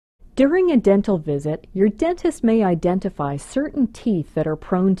During a dental visit, your dentist may identify certain teeth that are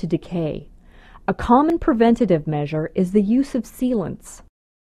prone to decay. A common preventative measure is the use of sealants.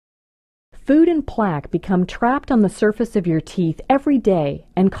 Food and plaque become trapped on the surface of your teeth every day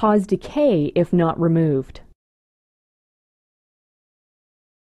and cause decay if not removed.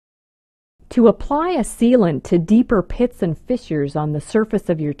 To apply a sealant to deeper pits and fissures on the surface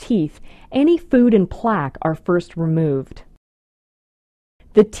of your teeth, any food and plaque are first removed.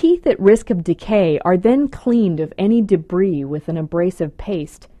 The teeth at risk of decay are then cleaned of any debris with an abrasive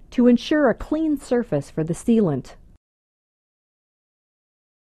paste to ensure a clean surface for the sealant.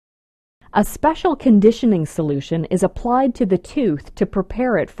 A special conditioning solution is applied to the tooth to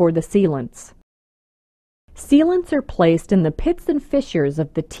prepare it for the sealants. Sealants are placed in the pits and fissures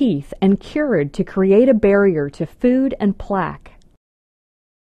of the teeth and cured to create a barrier to food and plaque.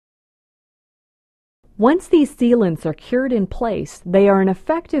 Once these sealants are cured in place, they are an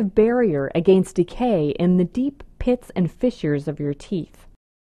effective barrier against decay in the deep pits and fissures of your teeth.